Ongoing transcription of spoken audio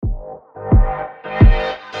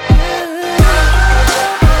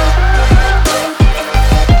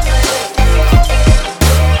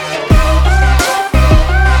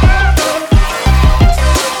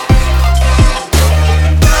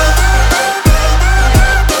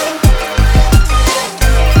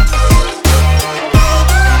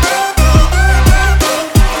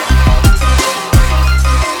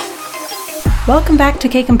back to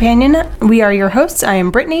K-Companion. We are your hosts. I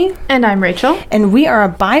am Brittany. And I'm Rachel. And we are a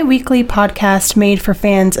bi-weekly podcast made for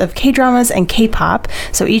fans of K-dramas and K-pop.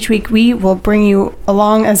 So each week we will bring you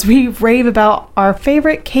along as we rave about our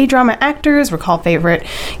favorite K-drama actors, recall favorite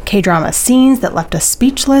K-drama scenes that left us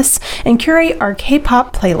speechless, and curate our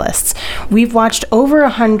K-pop playlists. We've watched over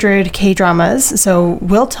 100 K-dramas, so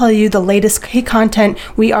we'll tell you the latest K-content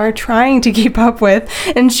we are trying to keep up with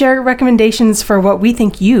and share recommendations for what we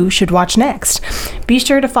think you should watch next. Be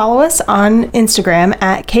sure to follow us on Instagram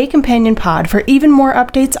at KCompanionPod for even more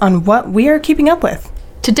updates on what we are keeping up with.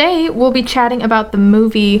 Today, we'll be chatting about the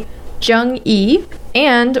movie Jung-E,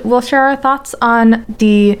 and we'll share our thoughts on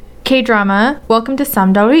the K-drama Welcome to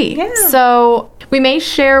SamDalRi. Yeah. So we may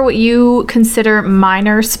share what you consider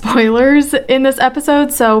minor spoilers in this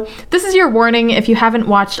episode. So this is your warning if you haven't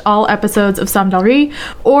watched all episodes of SamDalRi,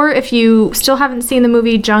 or if you still haven't seen the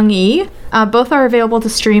movie Jung-E. Both are available to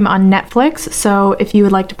stream on Netflix. So if you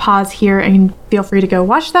would like to pause here, and feel free to go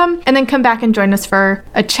watch them and then come back and join us for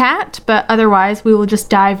a chat. But otherwise, we will just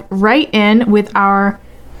dive right in with our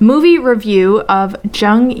movie review of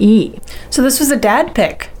Jung-E. So this was a dad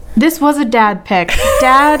pick. This was a dad pick.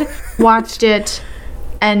 Dad watched it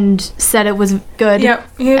and said it was good.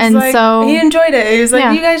 Yep. He enjoyed it. He was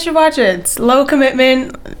like, you guys should watch it. It's low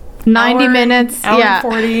commitment. 90 minutes. Hour and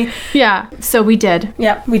 40. Yeah. So we did.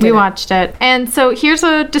 Yep, we did. We watched it. And so here's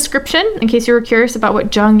a description in case you were curious about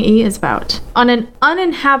what Jung-E is about. On an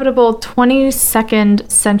uninhabitable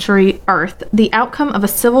 22nd century Earth, the outcome of a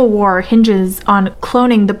civil war hinges on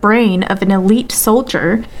cloning the brain of an elite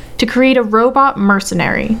soldier to create a robot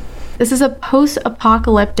mercenary. This is a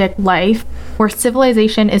post-apocalyptic life where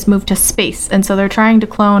civilization is moved to space, and so they're trying to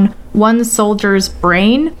clone one soldier's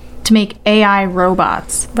brain to make AI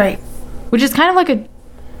robots. Right. Which is kind of like a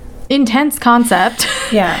intense concept.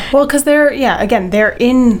 Yeah. Well, because they're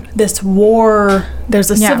in this war.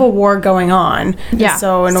 There's a civil war going on. Yeah.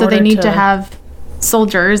 So they need to have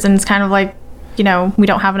soldiers, and it's kind of like, we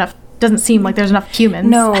don't have enough. Doesn't seem like there's enough humans.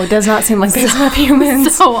 No, it does not seem like there's enough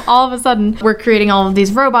humans. So all of a sudden, we're creating all of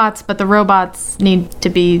these robots, but the robots need to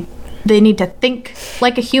think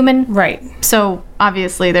like a human. Right. So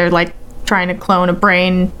obviously, they're like trying to clone a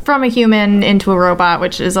brain from a human into a robot,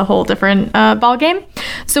 which is a whole different ball game.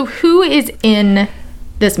 So who is in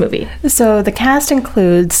this movie? So the cast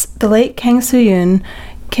includes the late Kang Soo-yoon,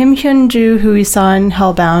 Kim Hyun-joo, who we saw in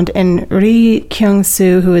Hellbound, and Ri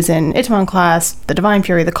Kyung-soo, who is in Itaewon Class, The Divine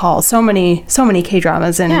Fury, The Call. So many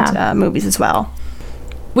K-dramas and movies as well.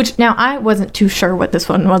 Which, now, I wasn't too sure what this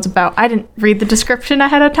one was about. I didn't read the description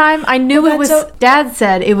ahead of time. I knew it was... Dad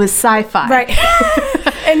said it was sci-fi. Right.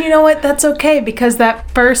 And you know what? That's okay, because that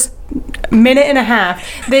first minute and a half,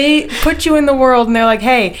 they put you in the world, and they're like,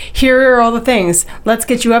 hey, here are all the things. Let's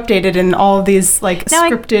get you updated in all of these,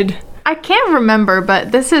 scripted... I can't remember,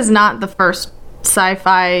 but this is not the first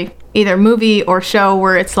sci-fi either movie or show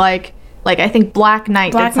where it's like I think Black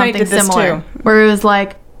Knight did something similar. Too. Where it was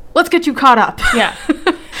like, let's get you caught up. Yeah.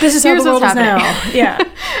 This is how the world is now. Yeah.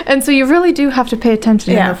 And so you really do have to pay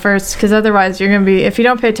attention in the first, because otherwise you're going to be, if you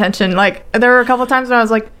don't pay attention, there were a couple times when I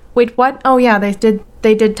was like, wait, what? Oh yeah, they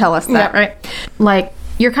did tell us that, right?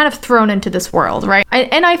 You're kind of thrown into this world, right?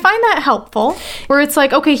 And I find that helpful, where it's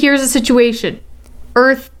like, okay, here's a situation.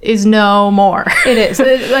 Earth is no more. It is.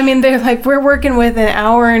 They're like, we're working with an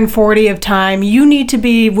hour and 40 of time. You need to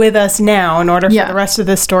be with us now in order for the rest of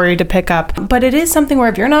this story to pick up. But it is something where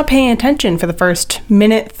if you're not paying attention for the first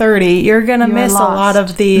minute 30, you're going to miss lost. A lot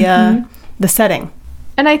of the setting.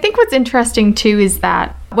 And I think what's interesting, too, is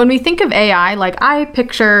that when we think of AI, I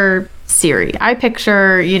picture Siri. I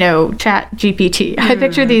picture, Chat GPT. I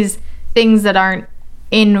picture these things that aren't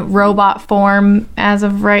in robot form as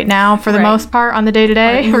of right now, for the most part, on the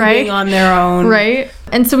day-to-day, right? On their own. Right.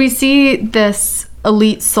 And so we see this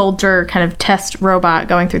elite soldier kind of test robot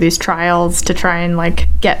going through these trials to try and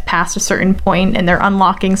get past a certain point, and they're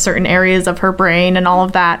unlocking certain areas of her brain and all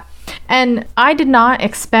of that. And I did not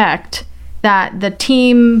expect that the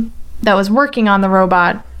team that was working on the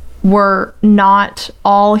robot were not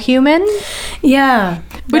all human. Yeah.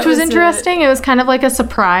 Which was interesting. It was kind of like a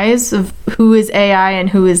surprise of who is AI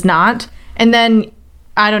and who is not. And then,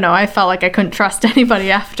 I don't know, I felt like I couldn't trust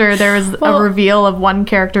anybody after there was a reveal of one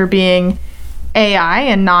character being AI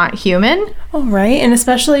and not human. Oh, right. And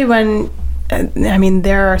especially when,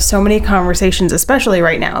 there are so many conversations, especially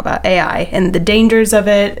right now, about AI and the dangers of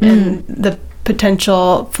it and the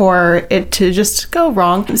potential for it to just go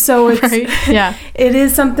wrong. So it's it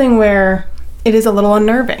is something where it is a little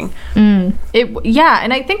unnerving. And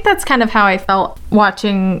I think that's kind of how I felt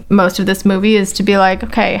watching most of this movie, is to be like,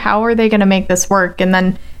 okay, how are they going to make this work? And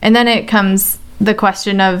then it comes the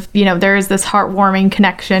question of, you know, there is this heartwarming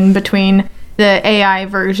connection between the AI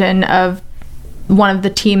version of one of the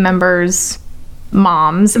team members'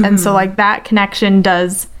 moms. And so like that connection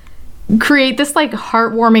does create this like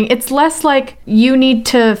heartwarming, it's less like you need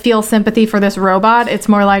to feel sympathy for this robot, it's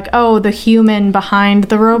more like, oh, the human behind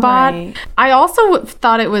the robot. Right. I also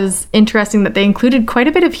thought it was interesting that they included quite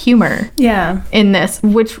a bit of humor in this,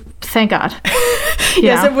 which thank God.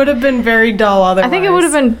 Yes, it would have been very dull otherwise. I think it would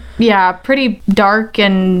have been pretty dark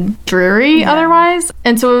and dreary otherwise.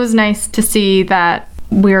 And so it was nice to see that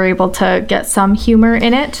we were able to get some humor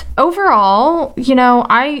in it. Overall, you know,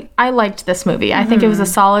 I liked this movie. I think it was a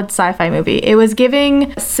solid sci-fi movie. It was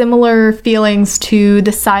giving similar feelings to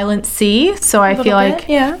The Silent Sea, so I feel like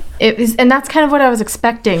it was, and that's kind of what I was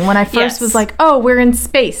expecting when I first was like, oh, we're in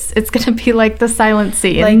space. It's going to be like The Silent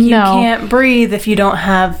Sea. Like, you can't breathe if you don't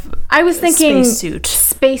have I was thinking spacesuit.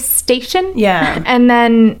 Space station. Yeah. And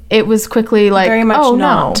then it was quickly like, very much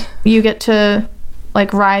not. No, you get to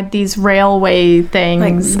like ride these railway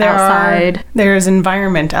things like outside. There's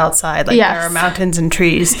environment outside. Like there are mountains and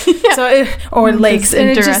trees. So or lakes.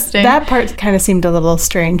 And interesting. That part kind of seemed a little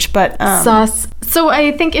strange, but sus. So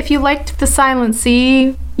I think if you liked The Silent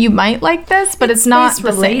Sea, you might like this, but it's not the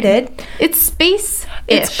related. Same. It's space.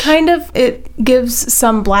 It's kind of, it gives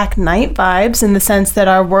some Black Knight vibes in the sense that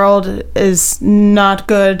our world is not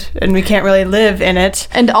good and we can't really live in it.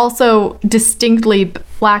 And also distinctly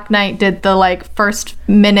Black Knight did the like first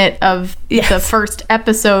minute of the first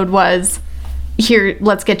episode was, here,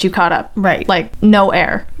 let's get you caught up. Right. Like no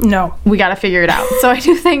air. No. We got to figure it out. So I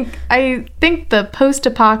think the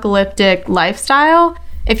post-apocalyptic lifestyle,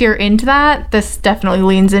 if you're into that, this definitely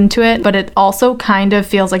leans into it, but it also kind of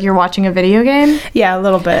feels like you're watching a video game. Yeah, a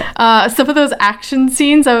little bit. Some of those action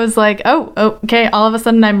scenes, I was like, oh, okay, all of a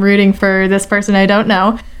sudden I'm rooting for this person I don't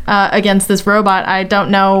know against this robot. I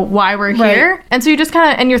don't know why we're here. And so you just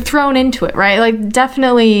kind of, and you're thrown into it, right? Like,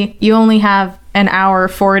 definitely, you only have an hour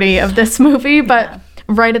 40 of this movie, but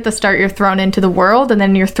right at the start, you're thrown into the world, and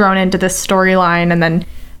then you're thrown into this storyline, and then,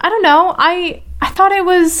 I don't know, I thought it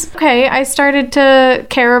was okay. I started to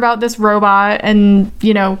care about this robot and,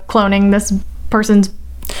 you know, cloning this person's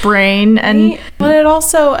brain. And but it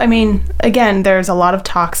also, I mean, again, there's a lot of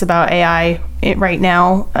talks about AI right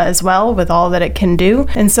now as well with all that it can do.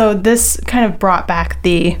 And so this kind of brought back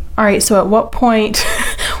all right, so at what point,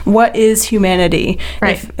 what is humanity?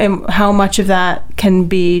 Right. And how much of that can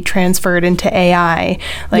be transferred into AI?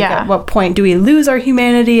 Like, at what point do we lose our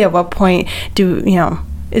humanity? At what point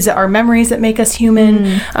is it our memories that make us human?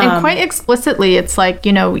 And quite explicitly, it's like,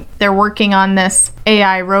 you know, they're working on this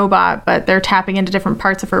AI robot, but they're tapping into different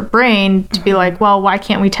parts of her brain to be like, well, why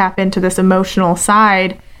can't we tap into this emotional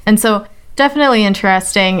side? And so definitely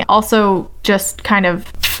interesting. Also just kind of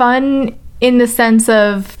fun in the sense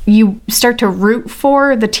of you start to root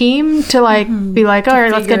for the team to like be like, all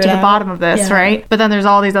right, let's get to the bottom of this, right? But then there's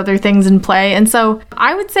all these other things in play. And so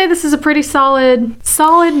I would say this is a pretty solid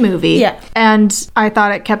movie. Yeah. And I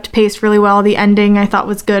thought it kept pace really well. The ending I thought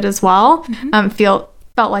was good as well.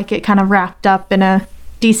 Felt like it kind of wrapped up in a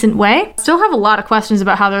decent way. Still have a lot of questions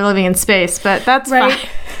about how they're living in space, but that's fine.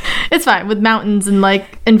 It's fine with mountains and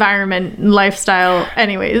like environment and lifestyle.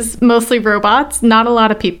 Anyways, mostly robots, not a lot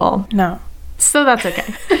of people. No. So that's okay.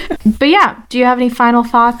 But yeah, do you have any final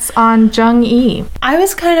thoughts on Jung-E? I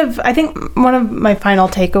think one of my final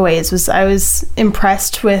takeaways was I was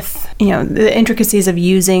impressed with, you know, the intricacies of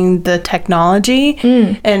using the technology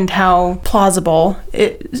and how plausible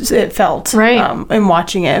it felt. Right. In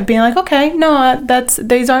watching it, being like, okay, no,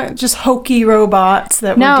 these aren't just hokey robots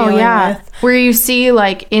that we're dealing with. Where you see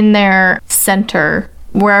like in their center,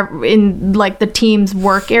 where in like the team's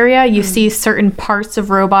work area, you see certain parts of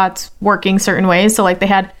robots working certain ways. So like they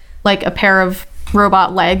had like a pair of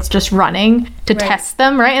robot legs just running to test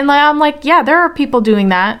them, right? And I'm like, yeah, there are people doing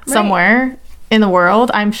that somewhere in the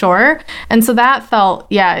world, I'm sure. And so that felt,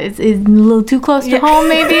 it's a little too close to home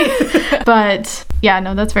maybe. But yeah,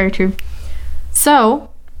 no, that's very true. So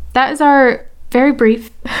that is our very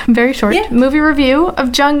brief, very short movie review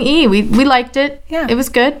of Jung-E. We liked it. Yeah. It was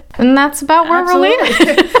good. And that's about where we're leaving.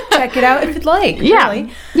 Check it out if you'd like. Yeah.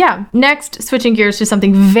 Really. Yeah. Next, switching gears to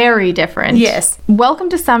something very different. Yes. Welcome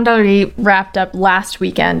to SamDalRi wrapped up last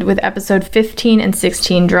weekend with episode 15 and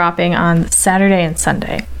 16 dropping on Saturday and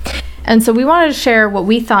Sunday. And so we wanted to share what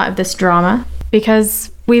we thought of this drama because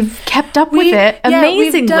we've kept up with it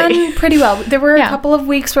amazingly. Yeah, we've done pretty well. There were a couple of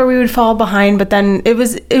weeks where we would fall behind, but then it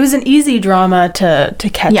was an easy drama to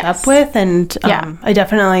catch up with, and I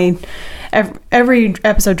definitely every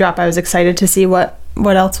episode drop I was excited to see what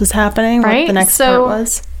else was happening, what the next part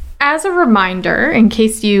was. as a reminder, in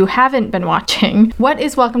case you haven't been watching, what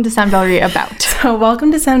is Welcome to SamDalRi about? So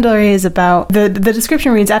Welcome to SamDalRi is about, the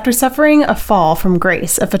description reads, after suffering a fall from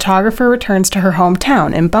grace, a photographer returns to her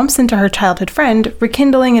hometown and bumps into her childhood friend,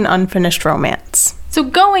 rekindling an unfinished romance. So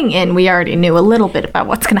going in, we already knew a little bit about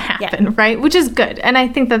what's going to happen, right? Which is good. And I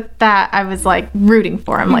think that I was like rooting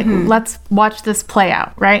for. I'm like, let's watch this play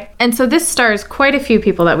out, right? And so this stars quite a few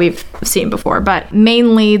people that we've seen before, but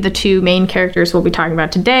mainly the two main characters we'll be talking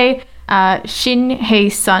about today. Shin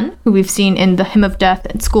Hae-sun, who we've seen in The Hymn of Death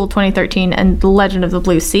and School 2013 and The Legend of the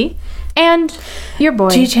Blue Sea. And your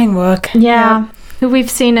boy. Ji Chang-wook. Yeah, who we've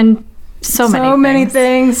seen in so many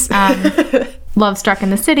things. Love Struck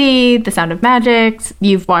in the City, The Sound of Magic.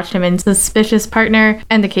 You've watched him in Suspicious Partner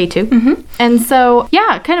and the K2. And so,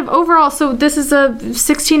 yeah, kind of overall, so this is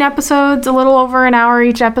 16 episodes, a little over an hour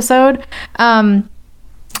each episode. I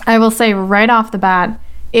will say right off the bat,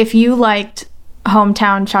 if you liked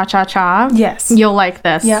Hometown Cha-Cha-Cha, yes, you'll like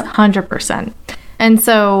this 100%. And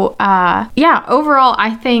so, overall,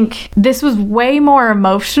 I think this was way more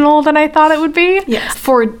emotional than I thought it would be. Yes.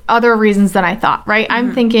 For other reasons than I thought, right?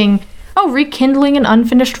 I'm thinking, rekindling an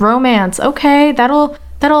unfinished romance. Okay,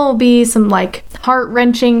 that'll be some like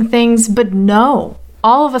heart-wrenching things, but no.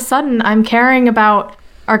 All of a sudden, I'm caring about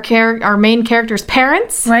our main character's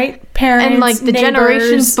parents, right? Parents, and like the neighbors.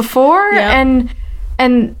 Generations before, and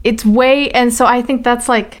it's and so I think that's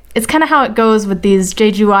like, it's kind of how it goes with these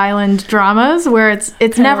Jeju Island dramas, where it's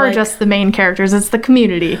never like just the main characters, it's the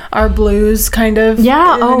community. Our Blues kind of in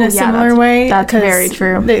a similar way. That's very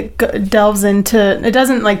true. It delves into, it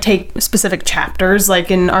doesn't like take specific chapters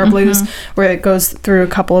like in Our Blues, where it goes through a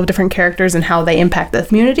couple of different characters and how they impact the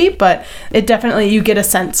community, but it definitely, you get a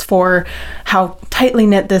sense for how tightly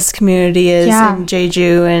knit this community is in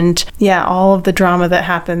Jeju, and all of the drama that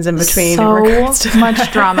happens in between. So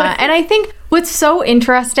much drama. And I think what's so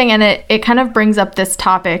interesting, and it kind of brings up this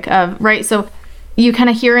topic of, right, so you kind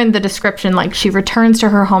of hear in the description, like, she returns to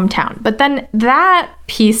her hometown. But then that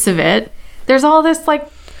piece of it, there's all this, like,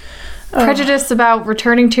 prejudice about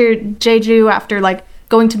returning to Jeju after, like,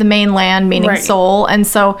 going to the mainland, meaning Seoul. And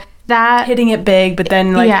so that... hitting it big, but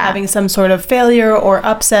then, like, having some sort of failure or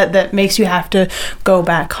upset that makes you have to go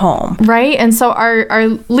back home. Right? And so our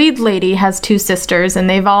lead lady has two sisters, and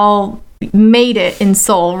they've all made it in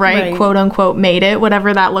Seoul, right? Quote unquote made it,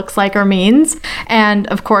 whatever that looks like or means. And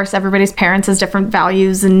of course, everybody's parents has different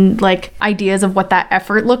values and like ideas of what that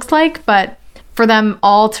effort looks like. But for them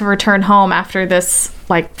all to return home after this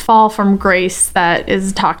like fall from grace that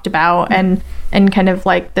is talked about, and kind of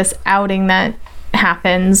like this outing that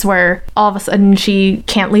happens where all of a sudden she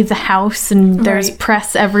can't leave the house, and there's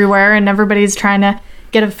press everywhere, and everybody's trying to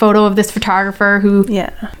get a photo of this photographer who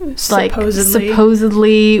like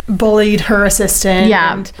supposedly bullied her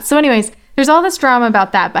assistant. So anyways, there's all this drama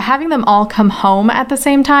about that, but having them all come home at the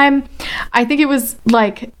same time, I think it was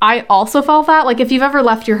like, I also felt that, like, if you've ever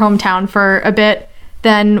left your hometown for a bit,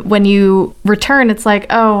 then when you return, it's like,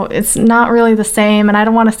 oh, it's not really the same, and I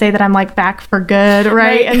don't want to say that I'm like back for good,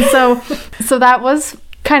 right? And so that was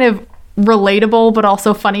kind of relatable, but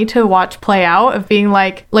also funny to watch play out, of being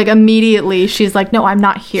like immediately she's like, no, I'm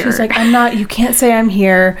not here. She's like, I'm not, you can't say I'm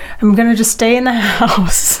here. I'm gonna just stay in the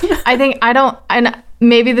house. And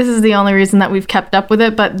maybe this is the only reason that we've kept up with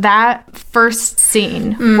it, but that first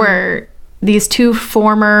scene where these two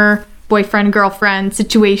former boyfriend girlfriend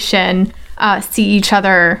situation see each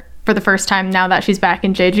other for the first time now that she's back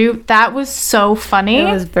in Jeju, that was so funny.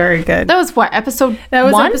 It was very good. That was what, episode 1? That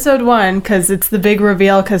was episode 1, because it's the big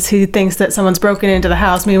reveal, because he thinks that someone's broken into the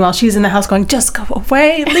house. Meanwhile, she's in the house going, just go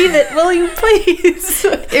away, leave it, will you please?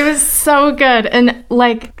 It was so good. And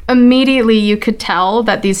like immediately you could tell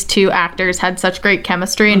that these two actors had such great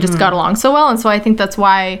chemistry and just got along so well. And so I think that's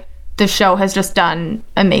why the show has just done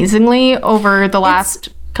amazingly over the last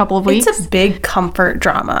couple of weeks. It's a big comfort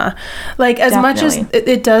drama. Like, as much as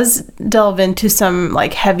it does delve into some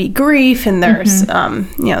like heavy grief, and there's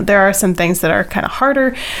there are some things that are kind of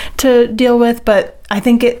harder to deal with, but I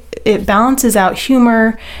think it balances out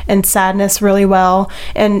humor and sadness really well,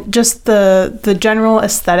 and just the general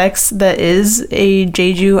aesthetics that is a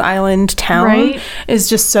Jeju Island town is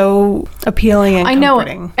just so appealing and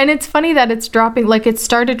comforting. I know, and it's funny that it's dropping, like it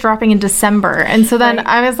started dropping in December, and so then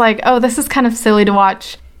I was like, oh, this is kind of silly to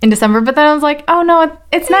watch in December, but then I was like, oh no,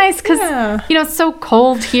 it's nice, because it's so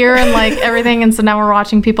cold here and like everything, and so now we're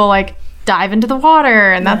watching people like dive into the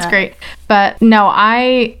water, and that's great. But no,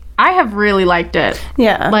 I have really liked it.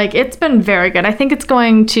 Like, it's been very good. I think it's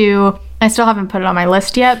going to, I still haven't put it on my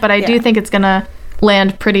list yet, but I do think it's gonna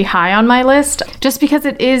land pretty high on my list, just because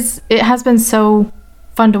it has been so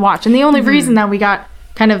fun to watch. And the only reason that we got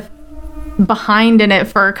kind of behind in it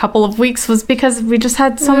for a couple of weeks was because we just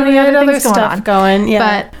had so many other things going on.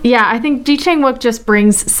 Yeah. But yeah, I think Ji Chang-wook just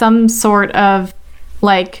brings some sort of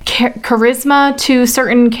like charisma to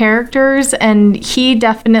certain characters, and he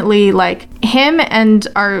definitely, like, him and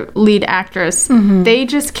our lead actress, they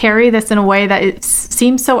just carry this in a way that it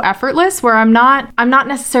seems so effortless, where I'm not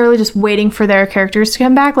necessarily just waiting for their characters to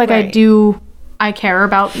come back like I do. I care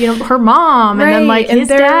about, her mom and then like his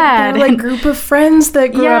dad, like group of friends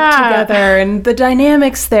that grew up together, and the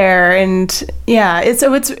dynamics there, and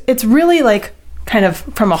it's really like, kind of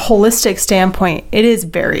from a holistic standpoint, it is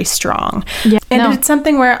very strong. And it's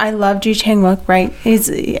something where I love Ji Chang-wook, right?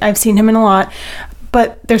 I've seen him in a lot,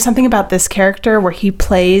 but there's something about this character where he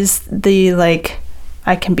plays the, like,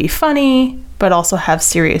 I can be funny but also have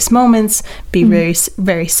serious moments, be very,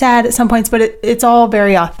 very sad at some points, but it's all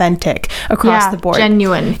very authentic across the board.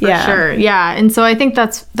 Genuine, for sure. Yeah, and so I think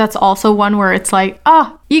that's also one where it's like,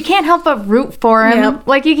 you can't help but root for him. Yep.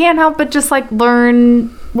 Like, you can't help but just, like, learn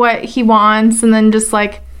what he wants, and then just,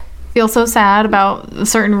 like, feel so sad about a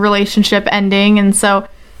certain relationship ending. And so,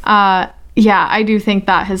 I do think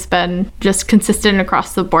that has been just consistent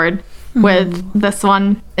across the board with this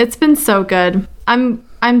one. It's been so good.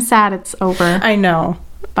 I'm sad it's over. I know.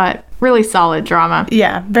 But really solid drama.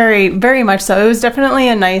 Yeah, very, very much so. It was definitely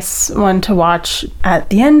a nice one to watch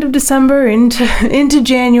at the end of December into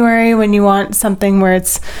January, when you want something where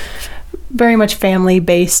it's very much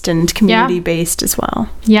family-based and community-based as well.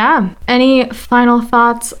 Yeah. Any final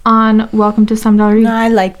thoughts on Welcome to SamDalRi? No, I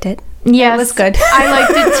liked it. Yes. It was good. I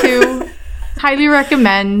liked it too. Highly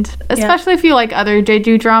recommend, especially if you like other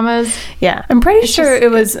Jeju dramas. Yeah, I'm pretty sure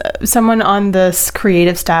it was someone on this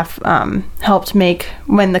creative staff helped make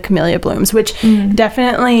When the Camellia Blooms, which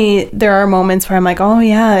definitely there are moments where I'm like, oh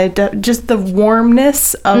yeah, just the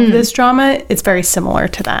warmness of this drama, it's very similar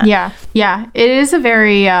to that. Yeah, it is a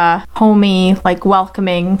very homey, like,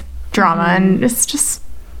 welcoming drama, and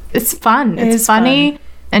it's fun. It's funny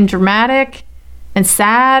and dramatic and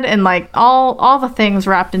sad, and like all the things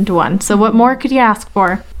wrapped into one. So what more could you ask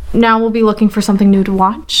for? Now we'll be looking for something new to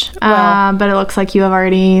watch, but it looks like you have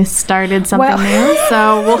already started something new.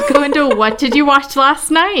 So we'll go into what did you watch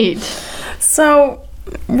last night? So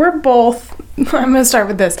we're both, I'm gonna start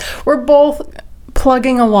with this, we're both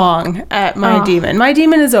plugging along at My Demon. My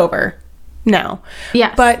Demon is over now.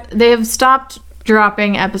 Yes, but they have stopped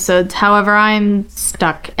dropping episodes. However, I'm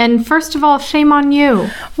stuck. And first of all, shame on you.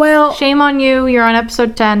 Well, shame on you. You're on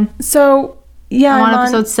episode 10. So, yeah, I'm on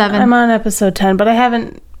episode 7. I'm on episode 10, but I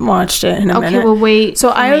haven't watched it in a minute. Okay, well, wait. So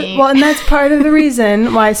and that's part of the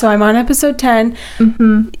reason why. So I'm on episode 10.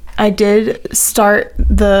 I did start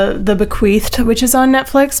the Bequeathed, which is on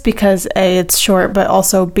Netflix, because A, it's short, but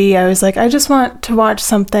also B, I was like, I just want to watch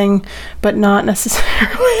something, but not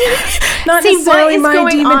necessarily what is My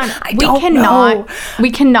Demon. On?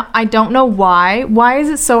 We cannot. I don't know why. Why is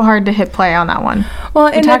it so hard to hit play on that one?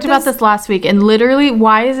 Well, we talked about this last week, and literally,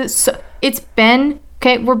 why is it so? It's been,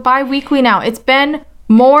 we're bi-weekly now. It's been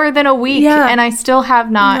more than a week, and I still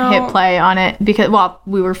have not hit play on it because,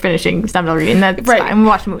 we were finishing SamDalRi, and that's fine. We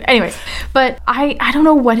watched the movie. Anyways, but I don't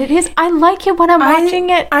know what it is. I like it when I'm watching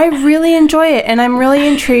it. I really enjoy it, and I'm really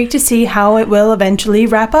intrigued to see how it will eventually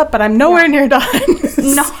wrap up, but I'm nowhere near done.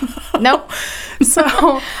 Nope. So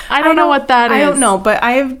I don't know what that is. I don't know, but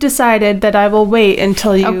I've decided that I will wait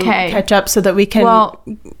until you catch up so that we can watch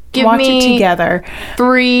it together.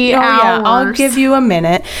 3 hours. Yeah, I'll give you a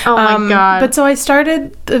minute. Oh my god. But so I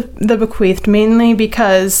started the Bequeathed mainly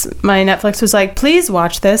because my Netflix was like, please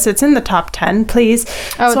watch this. It's in the top 10, please.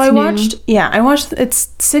 Oh, so I watched it's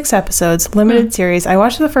 6 episodes, limited series. I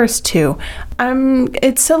watched the first 2.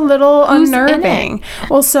 It's a little unnerving.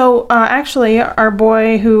 Well, so actually our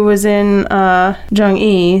boy who was in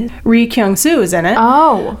Jung-E, Ri Kyung-soo, is in it.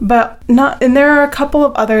 Oh. But not, and there are a couple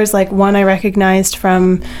of others, like one I recognized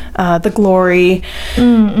from The Glory.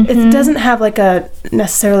 It doesn't have like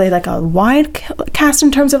necessarily a wide cast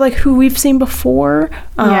in terms of like who we've seen before.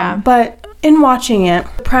 But in watching it,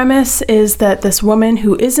 the premise is that this woman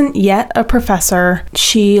who isn't yet a professor,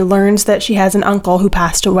 she learns that she has an uncle who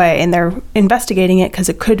passed away, and they're investigating it because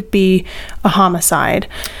it could be a homicide.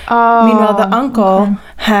 Meanwhile, the uncle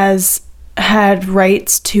has had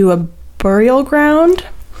rights to a burial ground,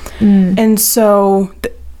 and so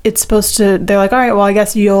it's supposed to, they're like, all right, well, I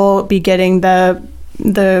guess you'll be getting the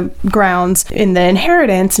grounds in the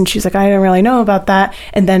inheritance. And she's like, I don't really know about that.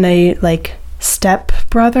 And then a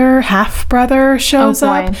half brother shows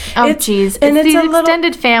up. Oh, geez. And it's these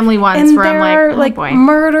extended family ones where I'm like, oh boy.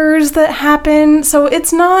 Murders that happen. So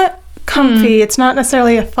it's not comfy. It's not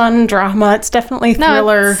necessarily a fun drama. It's definitely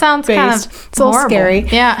thriller it sounds based. kind of it's a little scary.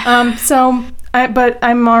 Yeah. So But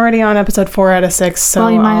I'm already on episode 4 out of 6, so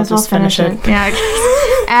well, you might I'll as well just finish it. Yeah.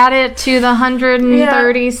 Add it to the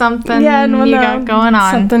 130 something you got going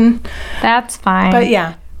on. Something. That's fine. But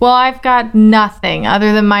yeah. Well, I've got nothing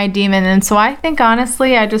other than my demon, and so I think,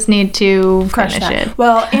 honestly, I just need to finish it.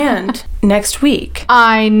 Well, and next week,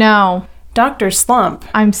 I know. Dr. Slump.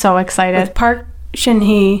 I'm so excited. With Park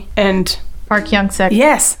Shin-hee and Park Young-sik.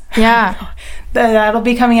 Yes. Yeah. That'll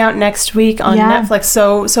be coming out next week on Netflix,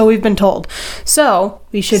 so we've been told. So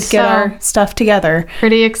we should get our stuff together.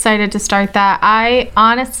 Pretty excited to start that. I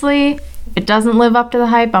honestly, if it doesn't live up to the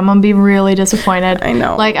hype, I'm gonna be really disappointed. I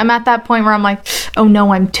know. Like, I'm at that point where I'm like, oh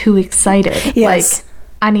no, I'm too excited. Yes. Like,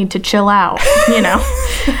 I need to chill out, you know.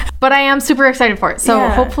 But I am super excited for it. So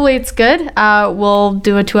hopefully it's good. We'll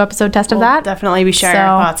do a 2-episode test of that. Definitely be sharing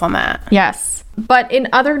our thoughts on that. Yes. But in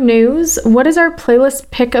other news, what is our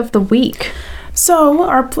playlist pick of the week? So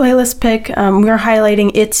our playlist pick, we're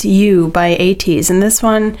highlighting It's You by ATEEZ, and this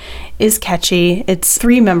one is catchy. It's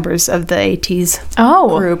 3 members of the ATEEZ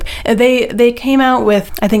group. They came out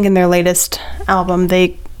with, I think in their latest album,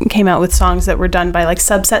 they came out with songs that were done by like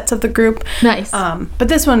subsets of the group. Nice. But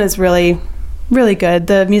this one is really, really good.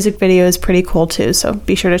 The music video is pretty cool too, so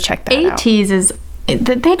be sure to check that out. ATEEZ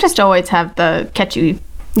they just always have the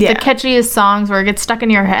catchiest songs where it gets stuck in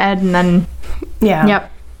your head and then... Yeah.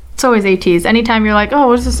 Yep. It's always ATEEZ. Anytime you're like, oh,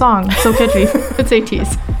 what's the song? It's so catchy. It's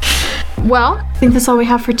ATEEZ. Well, I think that's all we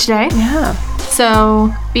have for today. Yeah.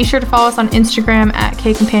 So be sure to follow us on Instagram at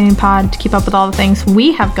KCompanionPod to keep up with all the things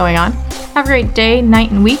we have going on. Have a great day,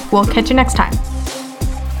 night, and week. We'll catch you next time.